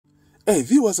Hey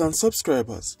viewers and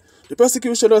subscribers, the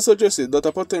prosecution has suggested that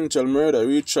a potential murder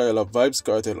retrial of Vybz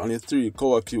Kartel and the three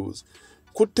co-accused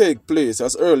could take place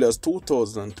as early as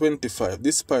 2025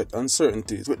 despite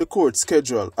uncertainties with the court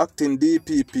schedule. Acting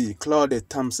DPP Claudette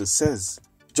Thompson says,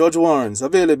 Judge warns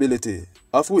availability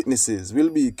of witnesses will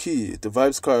be key to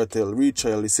Vybz Kartel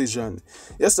retrial decision.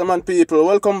 Yes man people,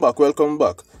 welcome back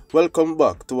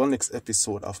to our next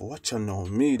episode of Watch and Know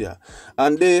Media,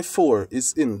 and day 4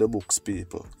 is in the books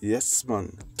people. Yes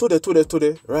man,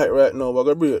 today right now we're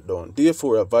gonna break down day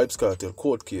 4 of Vybz Kartel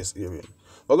court case hearing.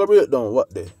 We're gonna break down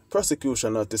what the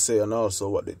prosecution had to say and also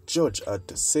what the judge had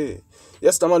to say.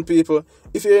 Yes man people,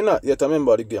 if you're not yet a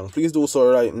member of the gang, please do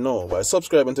so right now by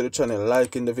subscribing to the channel,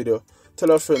 liking the video,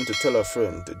 tell a friend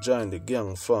to join the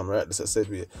gang fam, right? This I said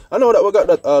way. I know that we got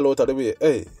that all out of the way.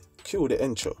 Hey, cue the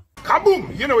intro.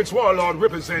 Kaboom! You know it's Warlord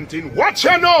representing Watch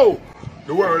and Know!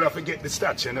 The world I forget the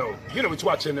stats, you know. You know it's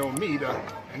Watch and Know Media,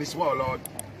 and it's Warlord,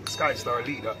 Sky Star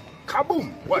leader.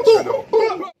 Kaboom! Watch and Know.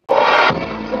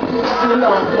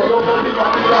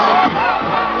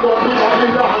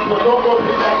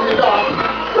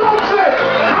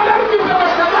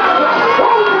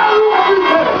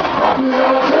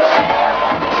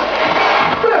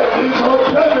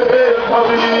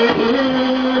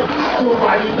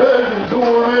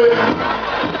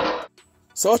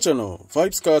 So you know,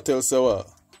 Vybz Kartel say what?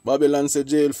 Babylon say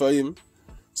jail for him,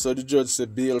 so the judge say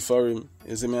bail for him,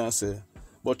 is me I say.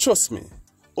 But trust me,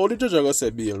 all the judge are going to say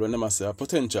bail when them say a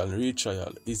potential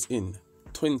retrial is in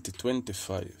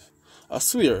 2025. I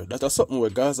swear that is something where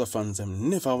Gaza fans them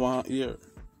never want to hear.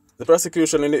 The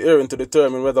prosecution in the hearing to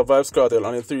determine whether Vybz Kartel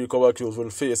and the three co-accused will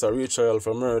face a retrial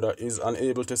for murder is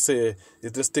unable to say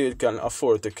if the state can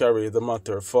afford to carry the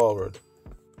matter forward.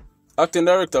 Acting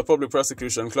Director of Public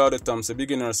Prosecution Claudette Thompson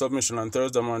began her submission on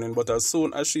Thursday morning, but as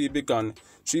soon as she began,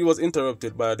 she was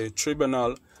interrupted by the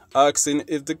tribunal asking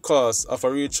if the cost of a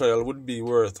retrial would be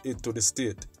worth it to the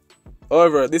state.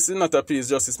 However, this did not appease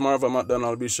Justice MARVA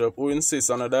McDonald Bishop, who insists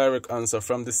on a direct answer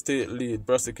from the state lead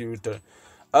prosecutor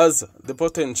as the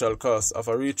potential cost of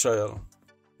a retrial.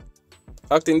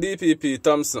 Acting DPP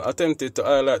Thompson attempted to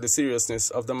highlight the seriousness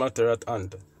of the matter at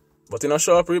hand. But in a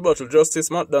sharp rebuttal, Justice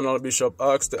McDonald Bishop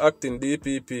asked the acting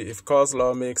DPP if cause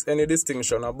law makes any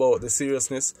distinction about the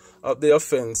seriousness of the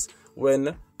offence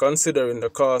when considering the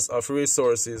cost of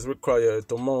resources required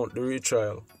to mount the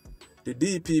retrial. The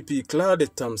DPP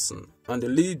Claudette Thompson and the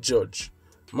lead judge,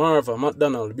 MARVA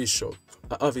McDonald Bishop,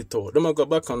 have it out. They go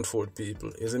back and forth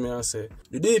people, is me I say.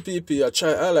 The DPP are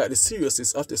try to highlight the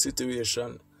seriousness of the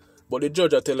situation, but the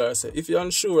judge tell her, say, if you're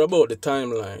unsure about the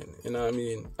timeline, you know what I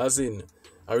mean, as in,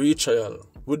 a retrial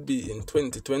would be in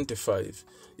 2025.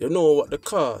 You know what the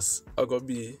cost are going to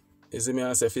be, is me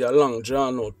I say, for a long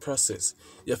drawn out process.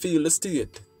 You feel the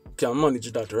state can manage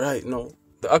that right now.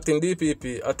 The acting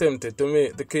DPP attempted to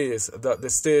make the case that the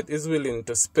state is willing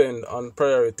to spend on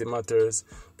priority matters,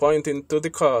 pointing to the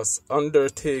cost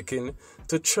undertaking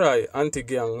to try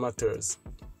anti-gang matters.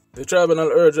 The tribunal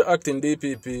urged the acting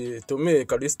DPP to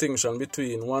make a distinction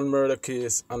between one murder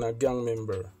case and a gang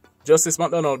member. Justice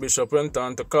McDonald Bishop went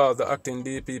on to call the acting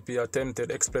DPP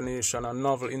attempted explanation and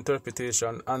novel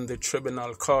interpretation, and the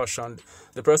tribunal cautioned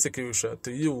the prosecution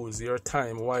to use your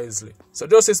time wisely. So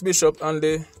Justice Bishop and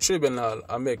the tribunal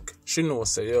make she know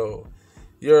say, yo,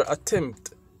 your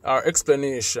attempt or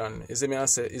explanation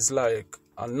is like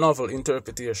a novel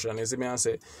interpretation,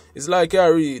 it's like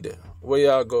you read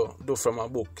where you go do from a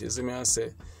book, you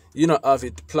don't have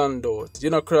it planned out, you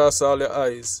don't cross all your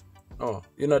eyes. Oh,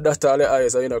 you know dot all your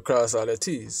I's and you know cross all your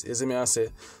T's, you see me I say.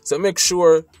 So make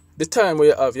sure the time where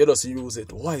you have, you just use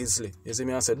it wisely, you see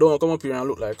me I say. Don't come up here and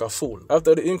look like a fool.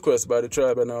 After the inquest by the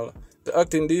tribunal, the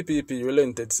acting DPP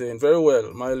relented, saying, very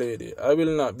well, my lady, I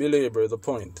will not belabor the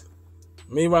point.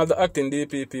 Meanwhile, the acting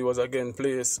DPP was again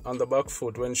placed on the back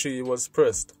foot when she was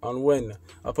pressed on when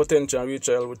a potential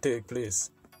retrial would take place.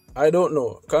 I don't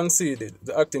know, conceded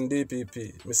the acting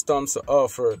DPP. Ms. Thompson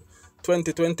offered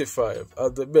 2025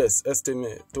 as the best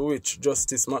estimate, to which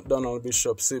Justice McDonald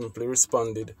Bishop simply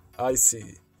responded, I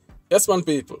see. Yes man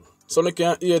people, so you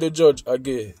can hear the judge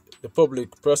again, the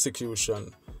public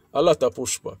prosecution, a lot of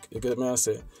pushback, you get me I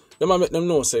say. They might make them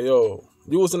know say, yo,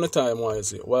 using the time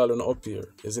wisely while you're up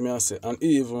here, you see me I say, and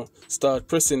even start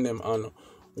pressing them on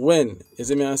when, you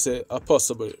see me I say, a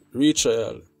possible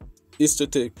retrial is to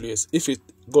take place, if it's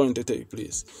going to take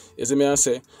place, you see me I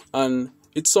say, and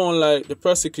it sounds like the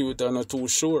prosecutor not too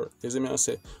sure. You see me I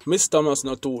say, Miss Thomas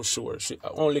not too sure. She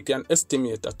only can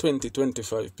estimate at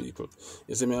 20-25 people.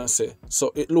 You see me I say.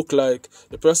 So it look like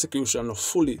the prosecution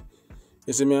fully,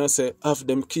 you see me I say, have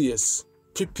them case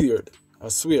prepared I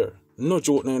swear. No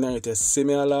joke, no United. See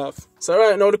me a laugh. So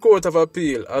right now the Court of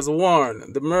Appeal has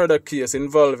warned the murder case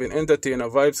involving entertainer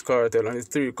Vybz Kartel and his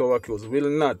 3 co-accused will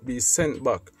not be sent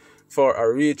back for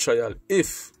a retrial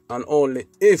if and only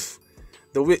if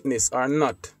the witnesses are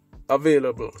not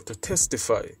available to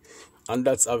testify. And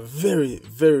that's a very,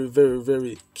 very, very,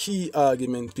 very key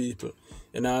argument, people.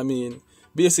 You know what I mean?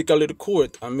 Basically, the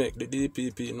court and make the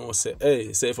DPP know, say,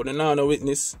 hey, say, for the no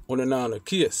witness, or the no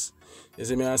case. You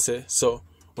see me, I say, so,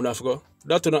 we have to go.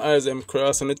 That to the eyes them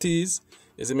cross on the T's.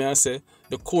 You see me, I say,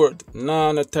 the court,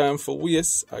 no time for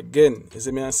waste again. You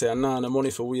see me, I say, no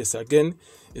money for waste again.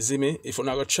 You see me, if you're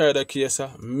not going to try the case,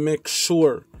 make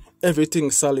sure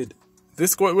everything's solid.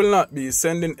 This court will not be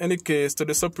sending any case to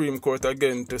the Supreme Court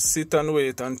again to sit and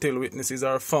wait until witnesses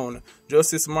are found.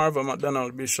 Justice MARVA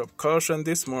McDonald Bishop cautioned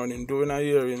this morning during a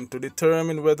hearing to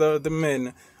determine whether the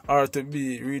men are to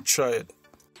be retried.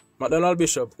 McDonald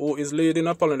Bishop, who is leading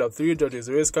a panel of 3 judges,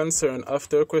 raised concern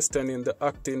after questioning the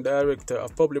acting director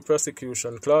of public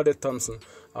prosecution, Claudette Thompson,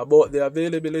 about the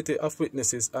availability of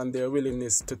witnesses and their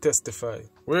willingness to testify.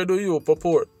 Where do you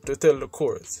purport to tell the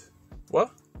court? What?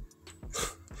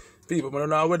 People, I don't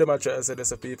know where they might try to say this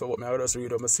to people, but I just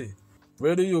read what I see.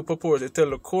 Where do you purport to tell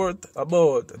the court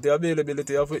about the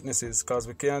availability of witnesses? Because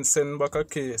we can't send back a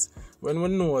case when we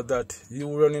know that you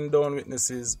running down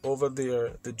witnesses over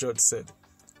there, the judge said.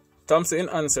 Thompson, in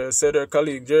answer, said her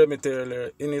colleague Jeremy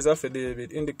Taylor in his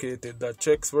affidavit indicated that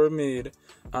checks were made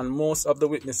and most of the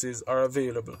witnesses are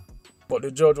available. But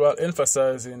the judge, while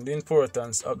emphasizing the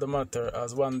importance of the matter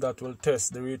as one that will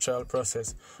test the retrial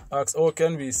process, asked, how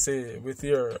can we say with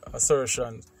your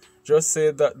assertion, just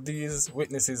say that these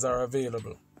witnesses are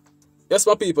available? Yes,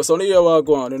 my people, so here we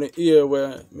go on, in the ear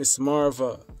where Miss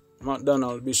Marva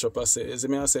McDonald Bishop I say, is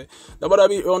me I say, nobody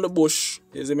beat around the bush,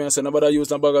 is me I say, nobody use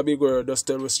no bag of big word, just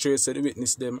tell us straight say the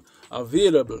witness them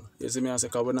available, is me I say,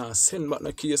 because we not send back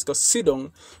no case, because sit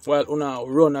down while we now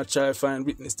run and try to find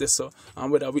witness there, so,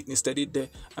 and whether witness they did there,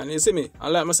 and you see me,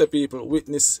 and like I say people,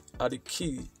 witness are the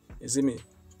key, you see me,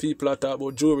 people are talking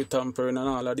about jury tampering and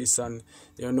all of this, and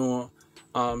you know,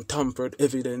 tampered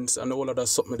evidence and all of that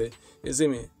something there, you see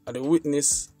me, and the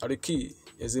witness are the key.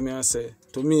 You see me I say,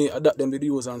 to me, I that them did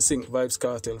use and sing Vybz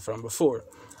Kartel from before.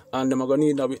 And them are going to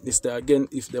need a witness there again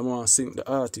if they want to sing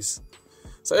the artist.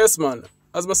 So yes man,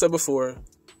 as I said before,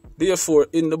 therefore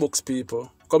in the books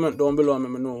people, comment down below and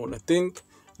let me know what you think.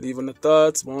 Leave on the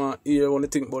thoughts, I want to hear what you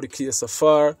think about the case so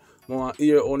far. I want to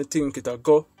hear how you think it'll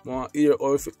go. I want to hear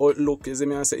how it look, you see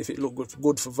me I say, if it look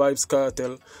good for Vybz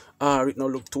Kartel, or it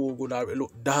not look too good, or it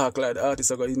look dark like the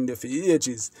artists are going in there for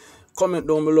ages. Comment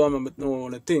down below and let me know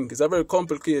what you think. It's a very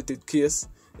complicated case,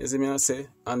 as I say,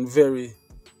 and very,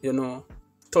 you know,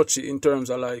 touchy in terms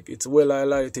of like it's well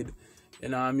highlighted, you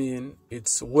know what I mean?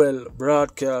 It's well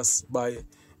broadcast by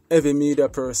every media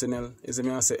personnel, as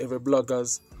I say, every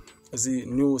bloggers, as the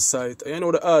news site. And you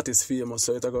know the artist famous,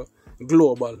 so it's go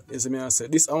global, as I say.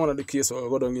 This is one of the cases where we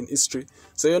go down in history.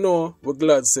 So you know, we're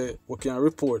glad say we can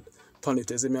report upon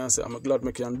it, as I say, I'm glad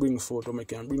I can bring forth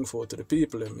to the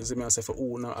people, as I say, for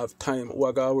who not have time, who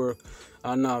I got work,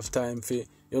 and not have time for,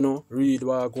 you know, read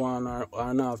what I go on,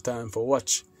 or not have time for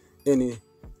watch any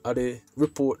of the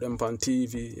report them on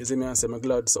TV, as I say, I'm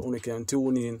glad so only can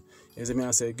tune in, as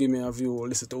I say, give me a view,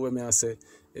 listen to what I say,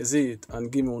 is it,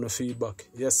 and give me on the feedback.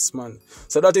 Yes man.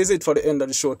 So that is it for the end of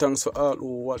the show. Thanks for all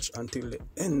who watch until the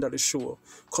end of the show.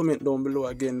 Comment down below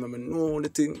again, let me know the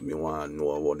thing, me want to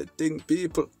know what the thing,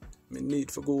 people. Me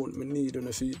need for go, me need on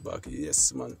the feedback.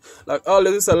 Yes man. Like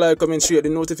always, like, comment, share the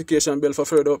notification bell for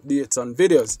further updates and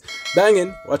videos.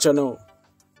 Banging, watch you now.